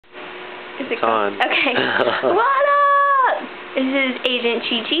Is it on? Okay. What up? This is Agent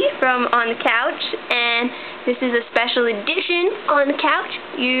Chi-Chi from On the Couch, and this is a special edition On the Couch.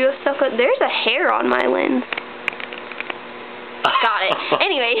 There's a hair on my lens. Got it.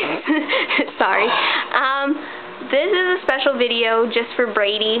 Anyways, sorry. This is a special video just for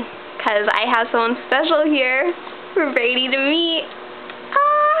Brady, because I have someone special here for Brady to meet.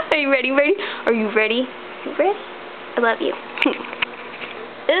 Are you ready, Brady? Are you ready? You ready? I love you.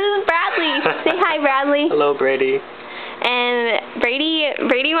 This is Bradley. Say hi, Bradley. Hello, Brady. And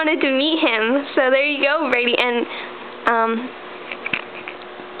Brady wanted to meet him, so there you go, Brady. And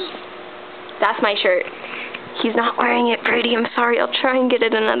that's my shirt. He's not wearing it, Brady. I'm sorry. I'll try and get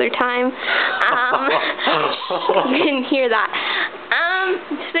it another time. You didn't hear that.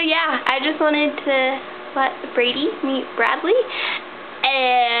 So yeah, I just wanted to let Brady meet Bradley.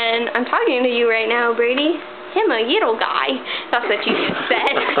 And I'm talking to you right now, Brady. Him, a little guy. That's what you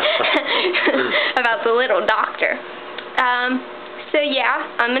said about the little doctor. So yeah,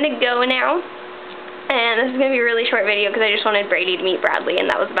 I'm gonna go now. And this is gonna be a really short video because I just wanted Brady to meet Bradley, and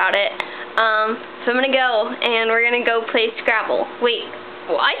that was about it. So I'm gonna go, and we're gonna go play Scrabble. Wait,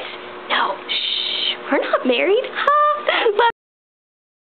 what? No, shh, we're not married.